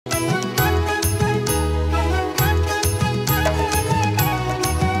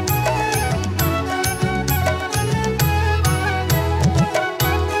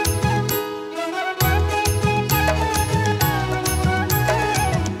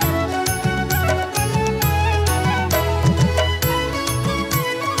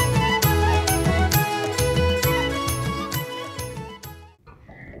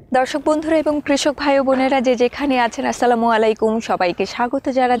দর্শক বন্ধুরা এবং কৃষক ভাই ও বোনেরা যে যেখানে আছেন আসসালামু আলাইকুম, সবাইকে স্বাগত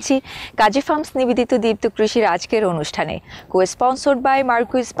জানাচ্ছি কাজী ফার্মস নিবেদিত দীপ্ত কৃষির আজকের অনুষ্ঠানে, কো-স্পন্সর্ড বাই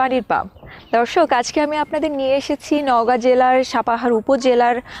মার্কুইস পানির পাম্প। দর্শক, আজকে আমি আপনাদের নিয়ে এসেছি নওগাঁ জেলার সাপাহার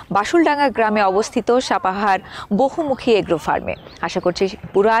উপজেলার বাসুলডাঙ্গা গ্রামে অবস্থিত সাপাহার বহুমুখী এগ্রো ফার্মে। আশা করছি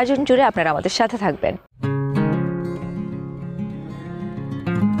পুরো আয়োজন জুড়ে আপনারা আমাদের সাথে থাকবেন।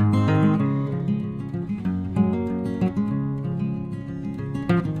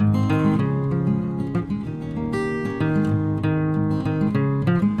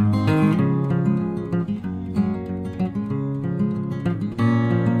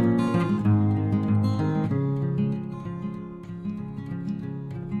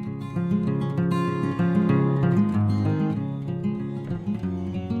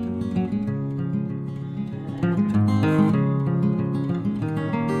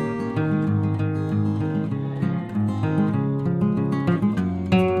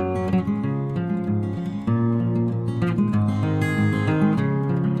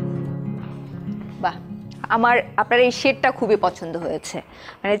 আমার আপনার এই শেডটা খুবই পছন্দ হয়েছে,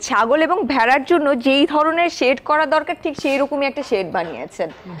 মানে ছাগল এবং ভেড়ার জন্য যেই ধরনের শেড করা দরকার ঠিক সেই রকমই একটা শেড বানিয়েছেন।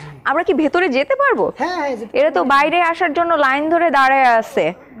 আমরা কি ভেতরে যেতে পারবো? হ্যাঁ, এরা তো বাইরে আসার জন্য লাইন ধরে দাঁড়ায় আছে।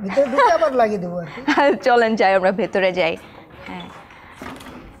 আবার লাগিয়ে দেবো। চলেন যাই, আমরা ভেতরে যাই। হ্যাঁ,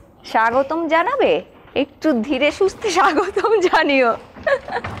 স্বাগতম জানাবে, একটু ধীরে সুস্থে স্বাগতম জানিও।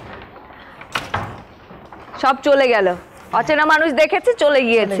 সব চলে গেল, অচেনা মানুষ দেখেছে, চলে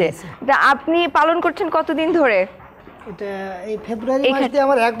গিয়েছে। আপনি পালন করছেন কতদিন ধরে? এটা এই ফেব্রুয়ারি মাস দিয়ে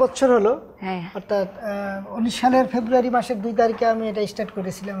আমার 1 বছর হলো। হ্যাঁ, অর্থাৎ 19 সালের ফেব্রুয়ারি মাসের 2 তারিখে আমি এটা স্টার্ট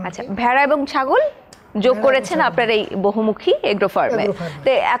করেছিলাম। আচ্ছা, ভেড়া এবং ছাগল যোগ করেছেন আপনার এই বহুমুখী এগ্রো ফার্মে। তো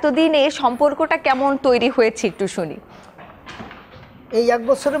এতদিন এই সম্পর্কটা কেমন তৈরি হয়েছে একটু শুনি। এই 1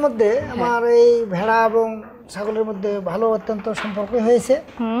 বছরের মধ্যে আমার এই ভেড়া এবং ছাগলের মধ্যে ভালো অত্যন্ত সম্পর্ক হয়েছে।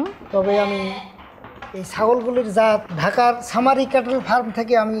 তবে আমি এই ছাগলগুলির জাত ঢাকার সামারি ক্যাটল ফার্ম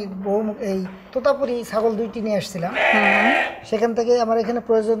থেকে আমি এই তোতাপুরি ছাগল 2টি নিয়ে আসছিলাম। সেখান থেকে আমার এখানে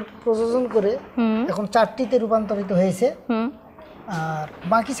প্রযোজন করে এখন 4টিতে রূপান্তরিত হয়েছে। আর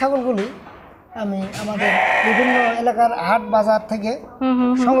বাকি ছাগলগুলি আমি আমাদের বিভিন্ন এলাকার হাট বাজার থেকে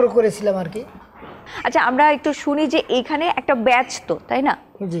সংগ্রহ করেছিলাম আর কি। আচ্ছা, আমরা একটু শুনি যে এখানে একটা ব্যাচ তো, তাই না?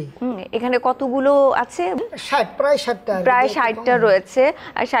 জি। এখানে কতগুলো আছে? প্রায় 60টা রয়েছে।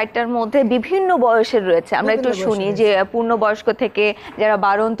 আর 60টার মধ্যে বিভিন্ন বয়সের রয়েছে। আমরা একটু শুনি যে পূর্ণবয়স্ক থেকে যারা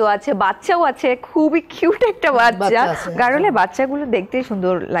বাড়ন্ত আছে, বাচ্চাও আছে। খুবই কিউট একটা বাচ্চা। গারলের বাচ্চাগুলো দেখতে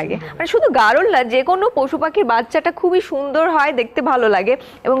সুন্দর লাগে, মানে শুধু গারল না, যে কোনো পশু পাখির বাচ্চাটা খুবই সুন্দর হয়, দেখতে ভালো লাগে।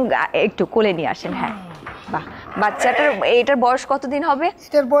 এবং একটু কোলে নিয়ে আসেন। হ্যাঁ, বাহ, বাচ্চাটার এটার বয়স কতদিন হবে?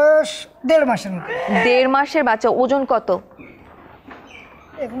 এটার বয়স 1.5 মাসের মতো। 1.5 মাসের বাচ্চা। ওজন কত?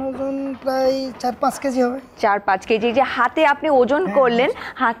 এখন ওজন প্রায় 4-5 কেজি হবে। 4-5 কেজি। যে হাতে আপনি ওজন করলেন,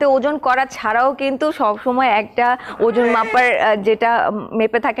 হাতে ওজন করা ছাড়াও কিন্তু সব সময় একটা ওজন মাপার যেটা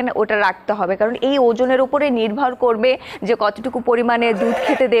মেপে থাকেন ওটা রাখতে হবে, কারণ এই ওজনের উপরে নির্ভর করবে যে কতটুকু পরিমাণে দুধ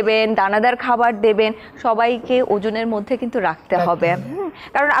খেতে দেবেন, দানাদার খাবার দেবেন। সবাইকে ওজনের মধ্যে কিন্তু রাখতে হবে।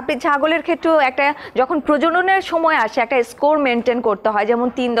 কারণ আপনি ছাগলের ক্ষেত্রেও একটা যখন প্রজননের সময় আসে একটা স্কোর মেনটেন করতে হয়, যেমন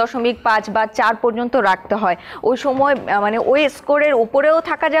 3.5 বা 4 পর্যন্ত রাখতে হয়। ওই সময় মানে ওই স্কোরের উপরেও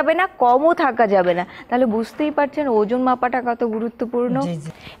থাকা যাবে না, কমও থাকা যাবে না। তাহলে বুঝতেই পারছেন ওজন মাপাটা কত গুরুত্বপূর্ণ।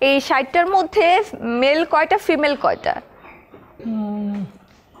 এই 60টার মধ্যে মেল কয়টা, ফিমেল কয়টা?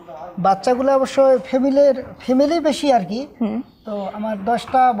 বাচ্চাগুলো অবশ্য ফিমেলই বেশি আর কি। তো আমার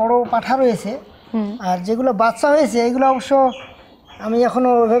 10টা বড় পাঠা রয়েছে। আর যেগুলো বাচ্চা হয়েছে এগুলো অবশ্য আমি এখনো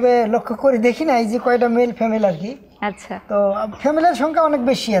ওইভাবে লক্ষ্য করে দেখি নাই যে কয়টা মেল ফিমেল আর কি। আচ্ছা, তো ফিমেলের সংখ্যা অনেক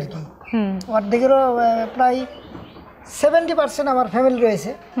বেশি আর কি। অর্ধেকেরও প্রায় 70% আমার ফ্যামিলি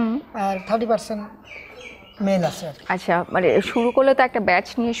রয়েছে, আর 30% মেল আছে। আচ্ছা, মানে শুরু করলে তো একটা ব্যাচ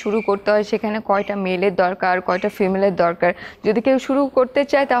নিয়ে শুরু করতে হয়, সেখানে কয়টা মেলের দরকার, কয়টা ফিমেলের দরকার। যদি কেউ শুরু করতে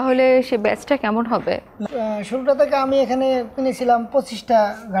চায় তাহলে সে ব্যাচটা কেমন হবে? শুরুটা থেকে আমি এখানে কিনেছিলাম 25টা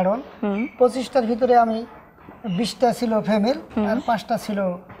গাড়ল। 25টার ভিতরে আমি 20টা ছিল ফিমেল আর 5টা ছিল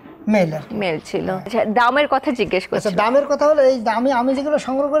মেল ছিল। আচ্ছা, দামের কথা জিজ্ঞেস করছি। আচ্ছা, দামের কথা হলো এই আমি যেগুলো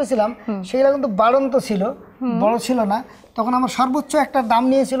সংগ্রহ করেছিলাম সেগুলো কিন্তু বাড়ন্ত ছিল, বড় ছিল না। তখন আমার সর্বোচ্চ একটা দাম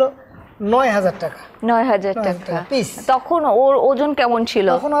নিয়েছিল 9,000 টাকা। 9,000 টাকা পিস। তখন ওর ওজন কেমন ছিল?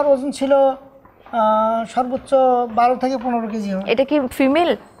 তখন আর ওজন ছিল সর্বোচ্চ 12 থেকে 15 কেজি হবে। এটা কি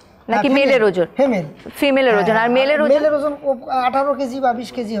ফিমেল নাকি মেলের ওজন? ফিমেলের ওজন। আর মেলের ওজন 18 কেজি বা 20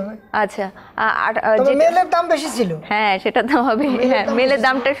 কেজি হবে। আচ্ছা, মেলের দাম বেশি ছিল। হ্যাঁ, সেটা দাম হবে। হ্যাঁ, মেলের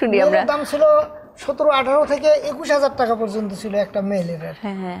দামটা শুনি আমরা। দাম ছিল 17-18 থেকে 21,000 টাকা পর্যন্ত ছিল একটা মেলের,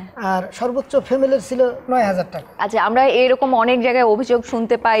 আর সর্বোচ্চ ফিমেলের ছিল 9,000 টাকা। আচ্ছা, আমরা এরকম অনেক জায়গায় অভিযোগ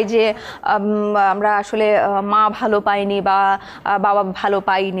শুনতে পাই যে আমরা আসলে মা ভালো পাইনি বা বাবা ভালো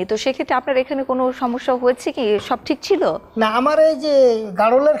পাইনি, তো সেক্ষেত্রে আপনার এখানে কোনো সমস্যা হয়েছে কি, সব ঠিক ছিল? না, আমার এই যে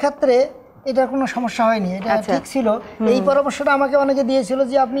গাড়লের ক্ষেত্রে এটার কোনো সমস্যা হয়নি, এটা ঠিক ছিল। এই পরামর্শটা আমাকে অনেকে দিয়েছিল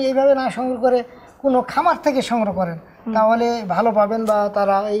যে আপনি এইভাবে না সংগ্রহ করে কোনো খামার থেকে সংগ্রহ করেন, তাহলে ভালো পাবেন, বা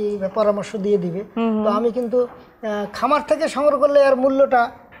তারা এই পরামর্শ দিয়ে দিবে। তো আমি কিন্তু খামার থেকে সংগ্রহ করলে এর মূল্যটা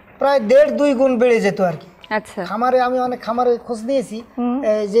প্রায় 1.5-2 গুণ বেড়ে যেত আর কি। আচ্ছা, খামারে আমি অনেক খামারে খোঁজ নিয়েছি,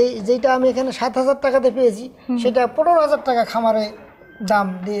 যেইটা আমি এখানে 7,000 টাকাতে পেয়েছি সেটা 15,000 টাকা খামারে দাম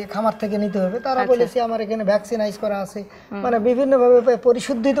দিয়ে খামার থেকে নিতে হবে। তারা বলেছে আমার এখানে ভ্যাকসিনাইজ করা আছে, মানে বিভিন্নভাবে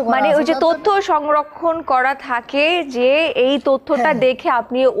পরিশুদ্ধিত করা আছে, মানে ওই যে তথ্য সংরক্ষণ করা থাকে যে এই তথ্যটা দেখে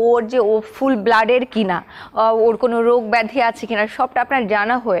আপনি ওর যে ও ফুল ব্লাডের কিনা, ওর কোনো রোগ ব্যাধি আছে কিনা, সবটা আপনার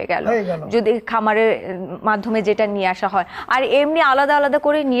জানা হয়ে গেল যদি খামারের মাধ্যমে যেটা নিয়ে আসা হয়। আর এমনি আলাদা আলাদা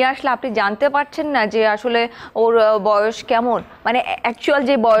করে নিয়ে আসলে আপনি জানতে পারছেন না যে আসলে ওর বয়স কেমন, মানে অ্যাকচুয়াল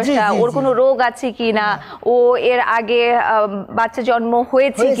যে বয়সটা, ওর কোনো রোগ আছে কিনা, ও এর আগে বাচ্চা জন্ম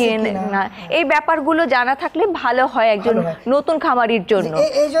হয়েছে কিনা, এই ব্যাপারগুলো জানা থাকলে ভালো হয় একজন নতুন খামারির জন্য।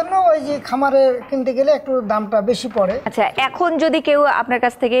 এই জন্য ওই যে খামারে কিনতে গেলে একটু দামটা বেশি পড়ে। আচ্ছা, এখন যদি কেউ আপনার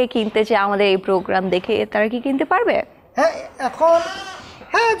কাছ থেকে কিনতে চায় আমাদের এই প্রোগ্রাম দেখে, তারা কি কিনতে পারবে? হ্যাঁ, এখন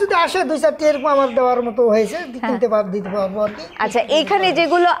হ্যাঁ, যদি আসে 2-4টি এরকম আমার দেওয়ার মতো হয়েছে, কিনতে দিতে পারবো আর কি। আচ্ছা, এইখানে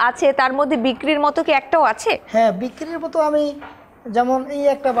যেগুলো আছে তার মধ্যে বিক্রির মতো কি একটাও আছে? হ্যাঁ, বিক্রির মতো আমি যেমন এই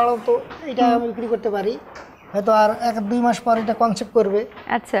একটা বাড়ো, তো এটা আমি বিক্রি করতে পারি, হয়তো আর 1-2 মাস পর এটা কনসেপ্ট করবে।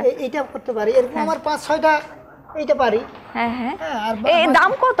 আচ্ছা, এইটা করতে পারি, এরকম আমার 5-6টা এইটা পারি। হ্যাঁ হ্যাঁ, এই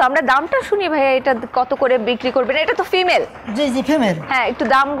দাম কত? আমরা দামটা শুনি ভাইয়া, এটা কত করে বিক্রি করবেন? এটা তো ফিমেল। জি জি, ফিমেল। হ্যাঁ, একটু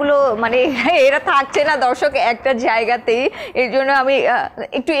দামগুলো, মানে এরা থাকছে না দর্শক একটা জায়গাতেই, এর জন্য আমি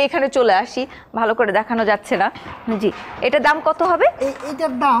একটু এখানে চলে আসি, ভালো করে দেখানো যাচ্ছে না। জি, এটার দাম কত হবে?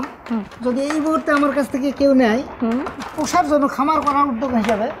 এইটার দাম যদি এই মুহূর্তে আমার কাছ থেকে কেউ নেয় পোষার জন্য, খামার করার উদ্যোগ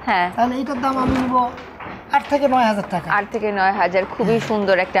হিসাবে, তাহলে এইটার দাম আমি নিব 8 থেকে 9,000 টাকা। 8 থেকে 9,000, খুবই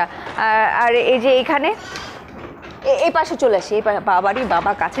সুন্দর একটা। আর এই যে এখানে এই পাশে চলে আসি, এই বাবারই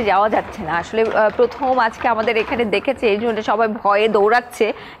বাবা কাছে যাওয়া যাচ্ছে না আসলে, প্রথম আজকে আমাদের এখানে দেখেছে, এই জন্য সবাই ভয়ে দৌড়াচ্ছে।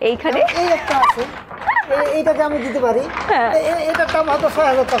 এইখানে এই একটা আছে, এইটাকে আমি দিতে পারি, এটার দাম হয়তো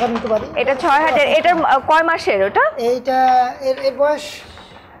 6,000 টাকা নিতে পারি। এটা 6,000। এটার কয় মাসের ওটা? এইটা এর বয়স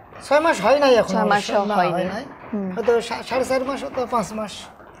 6 মাস হয় নাই এখন, 6 মাস হয় নাই, হয়তো 4.5 মাস অথবা 5 মাস।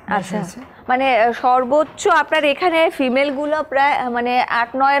 আচ্ছা, মানে সর্বোচ্চ আপনার এখানে ফিমেল গুলো প্রায় মানে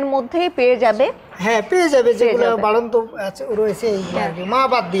 8-9 মধ্যেই পেয়ে যাবে। হ্যাঁ, পেয়ে যাবে, যেগুলো বাড়ন্ত রয়েছে এই মা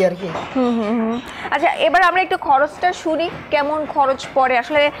বাদ দিয়ে আর কি। আচ্ছা, এবার আমরা একটু খরচটা শুনি, কেমন খরচ পড়ে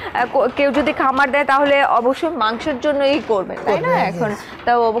আসলে। কেউ যদি খামার দেয় তাহলে অবশ্যই মাংসের জন্যই করবে, তাই না? এখন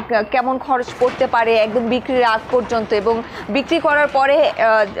তো কেমন খরচ পড়তে পারে একদম বিক্রির আগ পর্যন্ত, এবং বিক্রি করার পরে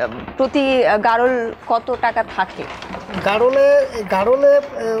প্রতি গাড়ল কত টাকা থাকে? গাড়লে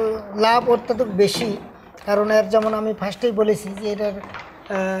লাভ অত্যধিক বেশি, কারণ এর যেমন আমি ফার্স্টেই বলেছি যে এটার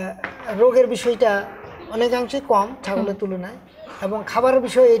রোগের বিষয়টা অনেকাংশেই কম ছাগলের তুলনায়, এবং খাবারের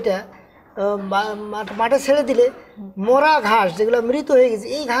বিষয় এটা মাঠে ছেড়ে দিলে মরা ঘাস যেগুলো মৃত হয়ে গেছে,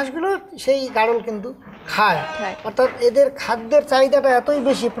 এই ঘাসগুলো সেই গাড়ল কিন্তু খায়। অর্থাৎ এদের খাদ্যের চাহিদাটা এতই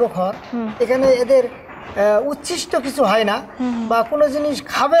বেশি প্রখর, এখানে এদের উচ্ছিষ্ট কিছু হয় না বা কোনো জিনিস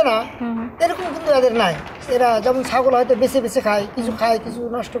খাবে না এরকম কিন্তু এদের নাই। এরা যেমন ছাগল হয়তো বেছে বেছে খায়, কিছু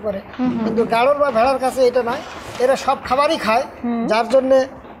নষ্ট করে, কিন্তু গাড়ল বা ভেড়ার কাছে এটা নয়, এরা সব খাবারই খায়, যার জন্যে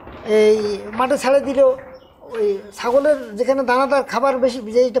এই মাঠে ছেড়ে দিলেও ওই ছাগলের যেখানে দানাদার খাবার বেশি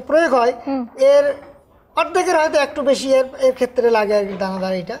যেটা প্রয়োগ হয় এর অর্ধেকের হয়তো একটু বেশি এর ক্ষেত্রে লাগে আর কি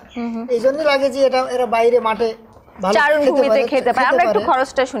দানাদার। এটা এই জন্যই লাগে যে এরা বাইরে মাঠে খেতে পারে। আমরা একটু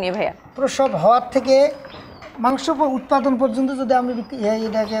খরচটা শুনি ভাইয়া। প্রসব হওয়ার থেকে মাংস উৎপাদন পর্যন্ত যদি আমি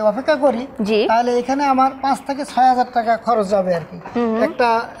এটাকে অপেক্ষা করি, তাহলে এখানে আমার 5 থেকে 6,000 টাকা খরচ যাবে আর কি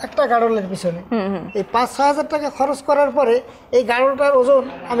একটা গাড়লের পিছনে। এই 5-6,000 টাকা খরচ করার পরে এই গাড়লটার ওজন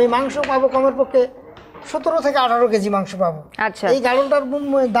আমি মাংস পাবো কমের পক্ষে 17 থেকে 18 কেজি মাংস পাবো। আচ্ছা, এই গাড়লটার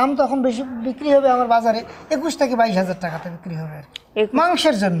দাম তখন বেশি বিক্রি হবে আমার বাজারে 21 থেকে 22,000 টাকাতে বিক্রি হবে আর কি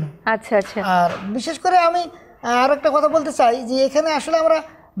মাংসের জন্য। আচ্ছা আচ্ছা। আর বিশেষ করে আমি আর একটা কথা বলতে চাই যে এখানে আসলে আমরা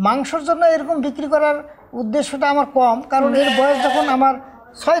মাংসের জন্য এরকম বিক্রি করার উদ্দেশ্যটা আমার কম, কারণ এর বয়স যখন আমার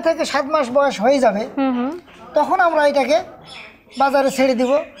 6 থেকে 7 মাস বয়স হয়ে যাবে তখন আমরা এটাকে বাজারে ছেড়ে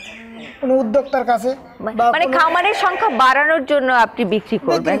দিব কোনো উদ্যোক্তার কাছে, মানে খামারের সংখ্যা বাড়ানোর জন্য আপনি বিক্রি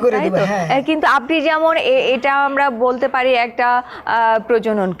করবেন, তাই তো? কিন্তু আপনি যেমন এটা আমরা বলতে পারি একটা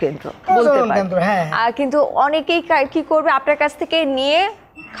প্রজনন কেন্দ্র বলতে পারি, কিন্তু অনেকেই কি করবে আপনার কাছ থেকে নিয়ে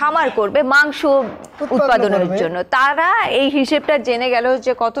খামার করবে মাংস উৎপাদনের জন্য, তারা এই হিসেবটা জেনে গেল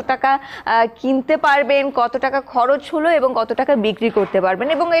যে কত টাকা কিনতে পারবেন, কত টাকা খরচ হলো এবং কত টাকা বিক্রি করতে পারবেন।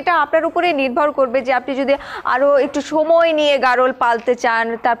 এবং এটা আপনার উপরে নির্ভর করবে যে আপনি যদি আরো একটু সময় নিয়ে গাড়ল পালতে চান,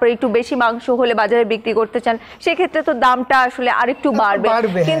 তারপর একটু বেশি মাংস হলে বাজারে বিক্রি করতে চান, সেক্ষেত্রে তো দামটা আসলে আরেকটু বাড়বে।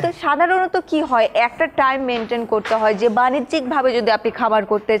 কিন্তু সাধারণত কি হয়, একটা টাইম মেনটেন করতে হয় যে বাণিজ্যিক ভাবে যদি আপনি খাবার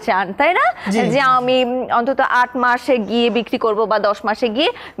করতে চান, তাই না, যে আমি অন্তত 8 মাসে গিয়ে বিক্রি করব বা 10 মাসে গিয়ে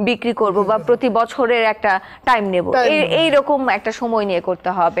বিক্রি করব বা প্রতি বছরের একটা টাইম নেব, এইরকম একটা সময় নিয়ে করতে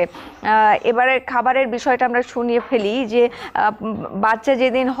হবে। এবারে খাবারের বিষয়টা আমরা শুনিয়ে ফেলি যে বাচ্চা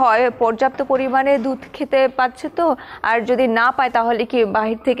যেদিন হয় পর্যাপ্ত পরিমাণে দুধ খেতে পাচ্ছে তো, আর যদি না পায় তাহলে কি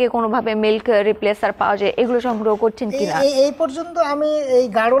বাহির থেকে কোনোভাবে মিল্ক রিপ্লেসার পাওয়া যায়, এগুলো সংগ্রহ করছেন কিনা? এই পর্যন্ত আমি এই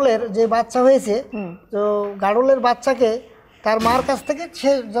গাড়লের যে বাচ্চা হয়েছে, তো গাড়লের বাচ্চাকে তার মার কাছ থেকে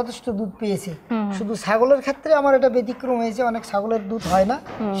সে যথেষ্ট দুধ পেয়েছে। শুধু ছাগলের ক্ষেত্রে আমার এটা ব্যতিক্রম হয়েছে, অনেক ছাগলের দুধ হয় না,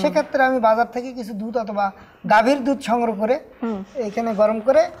 সেক্ষেত্রে আমি বাজার থেকে কিছু দুধ অথবা গাভীর দুধ সংগ্রহ করে এখানে গরম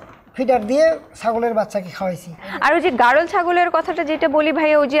করে ফিডার দিয়ে ছাগলের বাচ্চাকে খাওয়াইছি। আর ওই যে গাড়ল ছাগলের কথাটা যেটা বলি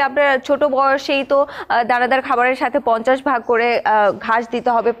ভাই, ওই যে আপনার ছোট বয়সেই তো দানাদার খাবারের সাথে 50 ভাগ করে ঘাস দিতে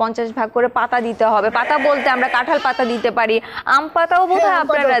হবে, 50 ভাগ করে পাতা দিতে হবে। পাতা বলতে আমরা কাঁঠাল পাতা দিতে পারি, আম পাতাও বোধহয়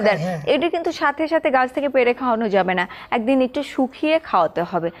আপনারা দেন। এটা কিন্তু সাথে সাথে গাছ থেকে পেড়ে খাওয়ানো যাবে না, একদিন একটু শুকিয়ে খাওয়াতে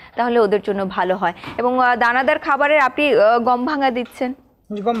হবে, তাহলে ওদের জন্য ভালো হয়। এবং দানাদার খাবারের আপনি গম ভাঙা দিচ্ছেন,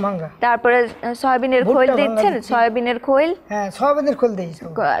 গম ভাঙা, তারপরে সয়াবিনের খোল দিচ্ছেন, সয়াবিনের খোল, হ্যাঁ সয়াবিনের খোল দিয়েছি।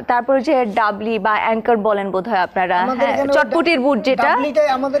 তারপর যে ডাবলি বা অ্যাঙ্কার বলেন বোধহয় আপনারা, চটপটির বুট, যেটা ডাবলিটাই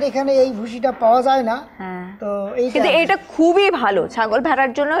আমাদের এখানে এই ভুসিটা পাওয়া যায় না, তো কিন্তু এইটা খুবই ভালো ছাগল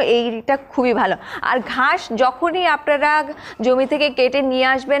ভেড়ার জন্য, এইটা খুবই ভালো। আর ঘাস যখনই আপনারা জমি থেকে কেটে নিয়ে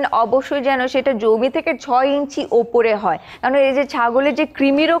আসবেন, অবশ্যই যেন সেটা জমি থেকে 6 ইঞ্চি ওপরে হয়, কারণ এই যে ছাগলের যে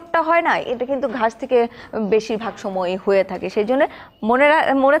কৃমি রোগটা হয় না, এটা কিন্তু ঘাস থেকে বেশিরভাগ সময় হয়ে থাকে। সেই জন্য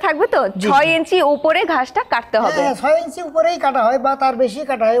মনে থাকবে তো 6 ইঞ্চি উপরে ঘাসটা কাটতে হবে। 6 ইঞ্চি উপরেই কাটা হয় বা তার বেশি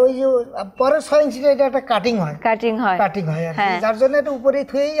কাটা হয়, ওই যে পরের 6 ইঞ্চিটা এটা একটা কাটিং হয়, যার জন্য এটা উপরেই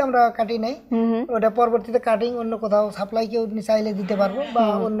থুয়েই আমরা কাটি নাই, ওটা পরবর্তীতে কাটিং অন্য কোথাও সাপ্লাই কেউ চাইলে দিতে পারবো বা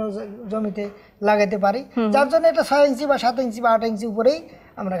অন্য জমিতে লাগাইতে পারি, যার জন্য এটা 6 ইঞ্চি বা 7 ইঞ্চি বা 8 ইঞ্চি উপরেই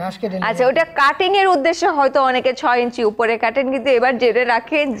আমরা ঘাস কেটে নিই। আচ্ছা, ওটা কাটিং এর উদ্দেশ্যে হয়তো অনেকে 6 ইঞ্চি উপরে কাটেন, কিন্তু এবার জেনে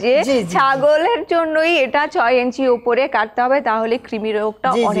রাখেন যে ছাগলের জন্যই এটা 6 ইঞ্চি উপরে কাটতে হবে, তাহলে কৃমি রোগটা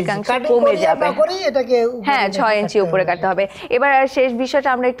অনেকাংশ কমে যাবে। হ্যাঁ, 6 ইঞ্চি উপরে কাটতে হবে। এবার শেষ বিষয়টা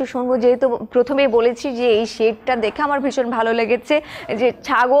আমরা একটু শুনবো, যেহেতু প্রথমেই বলেছি যে এই শেডটা দেখে আমার ভীষণ ভালো লেগেছে, যে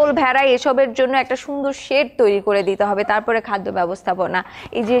ছাগল ভেড়া এসবের জন্য একটা সুন্দর শেড তৈরি করে দিতে হবে, তারপরে খাদ্য ব্যবস্থাপনা।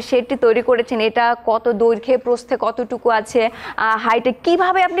 এই যে শেডটি তৈরি করেছেন, এটা কত দৈর্ঘ্যে প্রস্থে কতটুকু আছে, হাইটে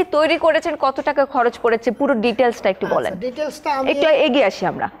কিভাবে আপনি তৈরি করেছেন, কত টাকা খরচ পড়েছে, পুরো ডিটেইলসটা একটু বলেন। ডিটেইলসটা একটু এগিয়ে আসি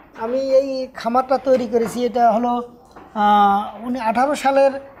আমরা। আমি এই খামারটা তৈরি করেছি, এটা হলো 18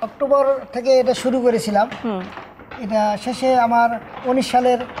 সালের অক্টোবর থেকে এটা শুরু করেছিলাম, এটা শেষে আমার 19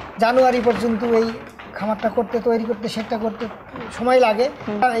 সালের জানুয়ারি পর্যন্ত এই খামারটা তৈরি করতে শেডটা করতে সময় লাগে।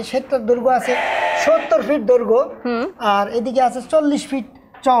 এই শেডটার দৈর্ঘ্য আছে 70 ফিট দৈর্ঘ্য, আর এদিকে আছে 40 ফিট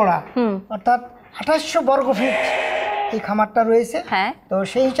চওড়া, অর্থাৎ 2800 বর্গ ফিট এই খামারটা রয়েছে। তো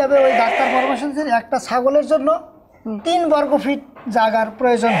সেই হিসাবে ওই ডাক্তার পরামর্শ দিয়েছেন একটা ছাগলের জন্য 3 বর্গ ফিট জায়গার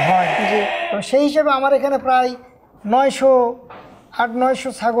প্রয়োজন হয়। তো সেই হিসাবে আমার এখানে প্রায় 800-900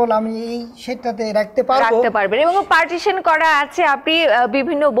 ছাগল আমি এই শেডটাতে রাখতে পারবেন, এবং পার্টিশন করা আছে, আপনি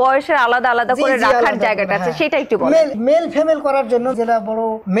বিভিন্ন বয়সের আলাদা আলাদা করে রাখার জায়গাটা আছে, সেটা একটু বলেন। মেল ফিমেল করার জন্য যেটা বড়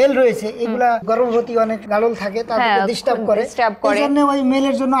মেল রয়েছে, এগুলা গর্ভবতী অনেক গাড়ল থাকে, তাদেরকে ডিস্টার্ব করে, এইজন্য ওই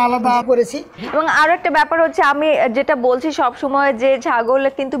মেলের জন্য আলাদা করেছি। এবং আরো একটা ব্যাপার হচ্ছে, আমি যেটা বলছি সব সময়, যে ছাগল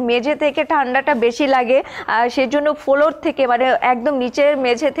কিন্তু মেঝে থেকে ঠান্ডাটা বেশি লাগে, সেজন্য ফ্লোর থেকে মানে একদম নিচের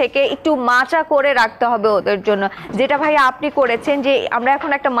মেঝে থেকে একটু মাচা করে রাখতে হবে ওদের জন্য, যেটা ভাই আপনি করেছেন। যে আমরা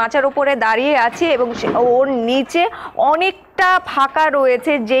এখন একটা মাচার উপরে দাঁড়িয়ে আছি এবং ওর নিচে অনেকটা ফাঁকা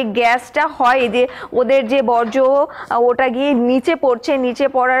রয়েছে, যে গ্যাসটা হয় যে ওদের যে বর্জ্য ওটা গিয়ে নিচে পড়ছে, নিচে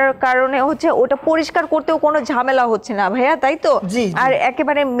পড়ার কারণে হচ্ছে ওটা পরিষ্কার করতেও কোনো ঝামেলা হচ্ছে না ভাইয়া, তাই তো? আর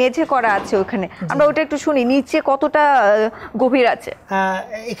একেবারে মেঝে করা আছে ওখানে, আমরা ওটা একটু শুনি নিচে কতটা গভীর আছে।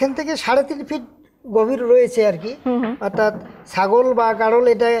 এখান থেকে 3.5 ফিট গভীর রয়েছে আর কি, অর্থাৎ ছাগল বা গাড়ল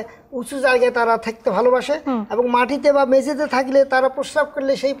এটা উঁচু জায়গায় তারা থাকতে ভালোবাসে, এবং মাটিতে বা মেঝেতে থাকলে তারা প্রস্রাব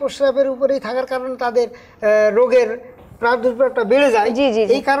করলে সেই প্রস্রাবের উপরেই থাকার কারণে তাদের রোগের প্রাদুর্ভাবটা বেড়ে যায়।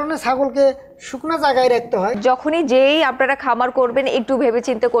 এই কারণে ছাগলকে শুকনো জায়গায় রাখতে হয়। যখনই যেই আপনারা খামার করবেন একটু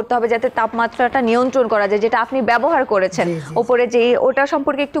ভেবেচিন্তে করতে হবে যাতে তাপমাত্রাটা নিয়ন্ত্রণ করা যায়, যেটা আপনি ব্যবহার করেছেন উপরে, যে ওটা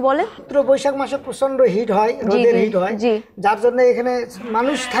সম্পর্কে একটু বলেন। বৈশাখ মাসে প্রচন্ড হিট হয়, রোদের হিট হয়, যার জন্য এখানে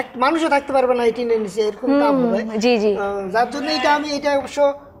মানুষও থাকতে পারবে না এই টিনের নিচে, এরকম তাপ হয়। যার জন্য এটা অবশ্য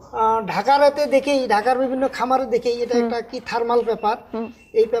ঢাকাতে দেখেই, ঢাকার বিভিন্ন খামারে দেখেই এটা একটা কি থার্মাল পেপার।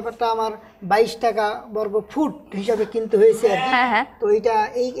 এই পেপারটা আমার 22 টাকা বর্গ ফুট হিসাবে কিনতে হয়েছে আর কি। তো এটা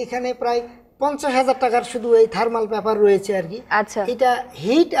এখানে প্রায় 50,000 টাকার শুধু এই থার্মাল পেপার রয়েছে আর কি। আচ্ছা, এটা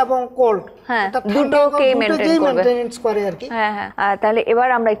হিট এবং কোল্ড দুটোকেই মেইনটেনেন্স করে আর কি। তাহলে এবার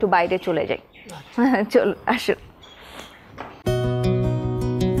আমরা একটু বাইরে চলে যাই। চলো আসো।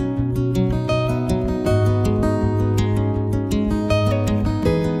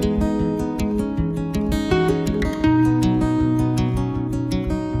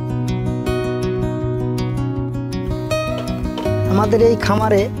 আমাদের এই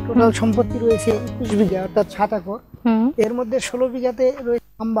খামারে টোটাল সম্পত্তি রয়েছে 21 বিঘা, অর্থাৎ 7 একর। এর মধ্যে 16 বিঘাতে রয়েছে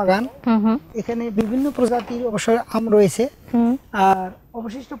আম বাগান। এখানে বিভিন্ন প্রজাতির অবশ্যই আম রয়েছে। আর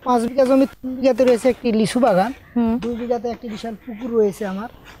অবশিষ্ট 5 বিঘা জমি, 3 বিঘাতে রয়েছে একটি লিচু বাগান, 2 বিঘাতে একটি বিশাল পুকুর রয়েছে আমার,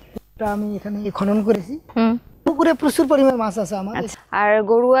 এটা আমি এখানে খনন করেছি। পুকুরে প্রচুর পরিমাণ মাছ আছে আমার। আর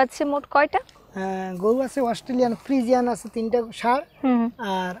গরু আছে মোট কয়টা? গরু আছে অস্ট্রেলিয়ান ফ্রিজিয়ান আছে 3টা ষাঁড়,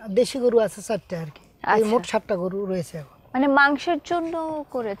 আর দেশি গরু আছে 4টা আর কি। এই মোট 7টা গরু রয়েছে এখন। মানে মাংসের জন্য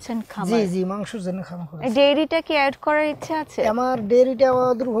করেছেন খামার? জি জি, মাংসের জন্য খামার করেছি। ডেইরিটা কি অ্যাড করার ইচ্ছা আছে? আমার ডেইরিটা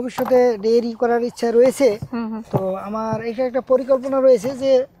অদূর ভবিষ্যতে ডেইরি করার ইচ্ছা রয়েছে। তো আমার এটা একটা পরিকল্পনা রয়েছে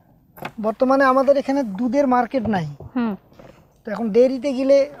যে বর্তমানে আমাদের এখানে দুধের মার্কেট নাই। তো এখন ডেইরিতে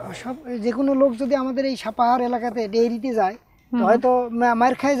গেলে সব, যে কোনো লোক যদি আমাদের এই সাপাহার এলাকাতে ডেইরিতে যায় তো হয়তো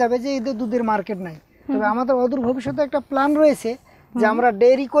মার খাই যাবে যে এদের দুধের মার্কেট নাই। তবে আমাদের অদূর ভবিষ্যতে একটা প্ল্যান রয়েছে যে আমরা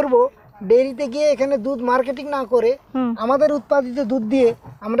ডেইরি করব। ডেইরিতে গিয়ে এখানে দুধ মার্কেটিং না করে আমাদের উৎপাদিত দুধ দিয়ে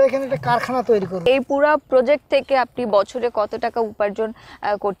আমরা এখানে একটা কারখানা তৈরি করব। এই পুরো প্রজেক্ট থেকে আপনি বছরে কত টাকা উপার্জন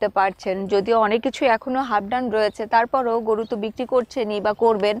করতে পারছেন? যদিও অনেক কিছু এখনো হাফ ডান রয়েছে, তারপরও গরু তো বিক্রি করছেনই বা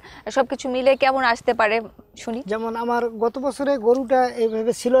করবেন, সবকিছু মিলে কেমন আসতে পারে শুনি। যেমন আমার গত বছরে গরুটা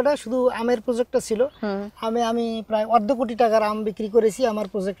এইভাবে ছিল না, শুধু আমের প্রজেক্টটা ছিল। আমি প্রায় 1.5 কোটি টাকার আম বিক্রি করেছি আমার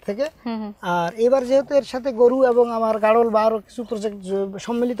প্রজেক্ট থেকে। আর এবার যেহেতু এর সাথে গরু এবং আমার গাড়ল বা আরো কিছু প্রজেক্ট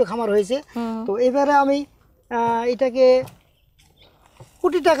সম্মিলিত খামার হয়েছে, তো এবারে আমি এটাকে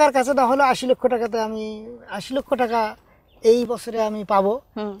কোটি টাকার কাছে না হলে 80 লক্ষ টাকাতে আমি 80 লক্ষ টাকা এই বছরে আমি পাবো,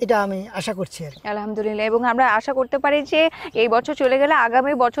 এটা আমি আশা করছি আর কি। আলহামদুলিল্লাহ। এবং আমরা আশা করতে পারি যে এই বছর চলে গেলে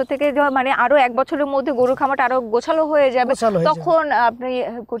আগামী বছর থেকে মানে আরো 1 বছরের মধ্যে গরু খামারটা আরো গোছালো হয়ে যাবে, তখন আপনি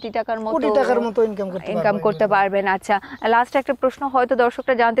কোটি টাকার মতো ইনকাম করতে পারবেন। আচ্ছা, লাস্ট একটা প্রশ্ন, হয়তো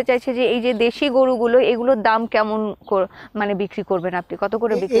দর্শকরা জানতে চাইছে যে এই যে দেশি গরুগুলো, এগুলোর দাম কেমন মানে বিক্রি করবেন আপনি, কত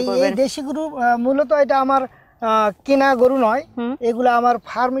করে বিক্রি করবেন? দেশি গরু মূলত এটা আমার কেনা গরু নয়, এগুলো আমার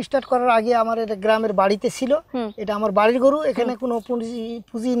ফার্ম স্টার্ট করার আগে আমার এটা গ্রামের বাড়িতে ছিল। এটা আমার বাড়ির গরু, এখানে কোনো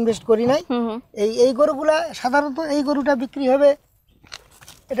পুঁজি ইনভেস্ট করি নাই। এই গরুগুলা সাধারণত এই গরুটা বিক্রি হবে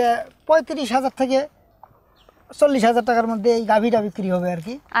এটা 35,000 থেকে 40,000 টাকার মধ্যে এই গাভীটা বিক্রি হবে আর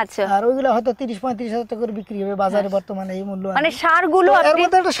কি। আচ্ছা, আর ওইগুলো হয়তো 30-35,000 টাকা করে বিক্রি হবে বাজারে বর্তমানে এই মূল্য। মানে ষাঁড়গুলো, এর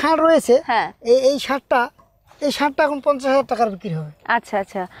মধ্যে একটা ষাঁড় রয়েছে, এই ষাঁড়টা এখন 50,000 টাকার বিক্রি হবে। আচ্ছা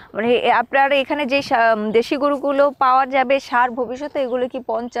আচ্ছা, মানে আপনার এখানে যে দেশি গরুগুলো পাওয়া যাবে ষাঁড়, ভবিষ্যতে এগুলো কি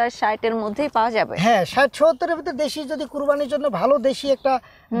 50-60-এর মধ্যেই পাওয়া যাবে? হ্যাঁ, 60-70-এর ভিতরে দেশি, যদি কুরবানির জন্য ভালো দেশি একটা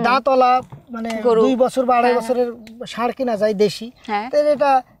দাঁতওয়ালা মানে 2 বছর বা 2.5 বছরের ষাঁড় কিনা যায় দেশি, তাহলে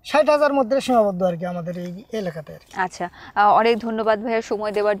এটা 60,000 মধ্যে সীমাবদ্ধ আর কি আমাদের এই এলাকাতে। আচ্ছা, অনেক ধন্যবাদ ভাইয়া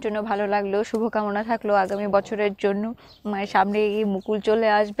সময় দেওয়ার জন্য, ভালো লাগলো। শুভকামনা থাকলো আগামী বছরের জন্য। মায়ের সামনে এই মুকুল চলে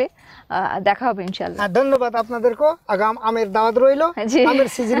আসবে, দেখা হবে ইনশাআল্লাহ। ধন্যবাদ আপনাদেরকেও, আগাম আমের দাওয়াত রইলো। আমের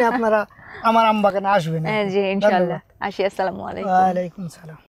সিজনে আপনারা আমার আম বাগানে আসবেন। জি ইনশাআল্লাহ। আসি, আসসালামু আলাইকুম। ওয়া আলাইকুম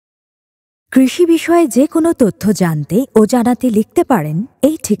সালাম। কৃষি বিষয়ে যে কোনো তথ্য জানতে ও জানাতে লিখতে পারেন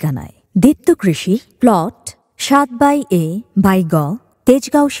এই ঠিকানায়: দীপ্ত কৃষি, প্লট 7/A/গ,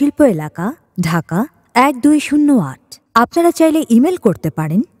 তেজগাঁও শিল্প এলাকা, ঢাকা 1208। আপনারা চাইলে ইমেল করতে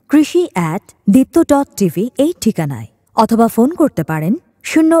পারেন krishi@dipto.tv এই ঠিকানায়, অথবা ফোন করতে পারেন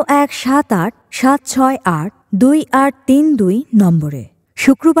 0178-768-2832 নম্বরে।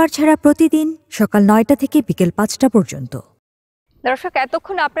 শুক্রবার ছাড়া প্রতিদিন সকাল 9টা থেকে বিকেল 5টা পর্যন্ত। দর্শক,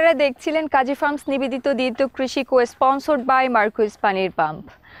 এতক্ষণ আপনারা দেখছিলেন কাজী ফার্মস নিবেদিত দীপ্ত কৃষি, কো স্পন্সর্ড বাই মার্কুইস পানির পাম্প।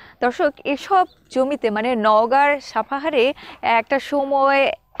 দর্শক, এসব জমিতে মানে নওগাঁর সাপাহারে একটা সময়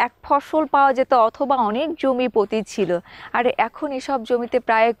এক ফসল পাওয়া যেত অথবা অনেক জমি পতি ছিল, আর এখন এসব জমিতে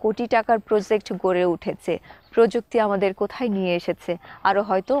প্রায় কোটি টাকার প্রজেক্ট গড়ে উঠেছে। প্রযুক্তি আমাদের কোথায় নিয়ে এসেছে, আরও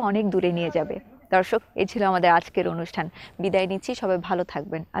হয়তো অনেক দূরে নিয়ে যাবে। দর্শক, এই ছিল আমাদের আজকের অনুষ্ঠান। বিদায় নিচ্ছি, সবাই ভালো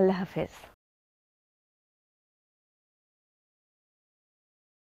থাকবেন। আল্লাহ হাফেজ।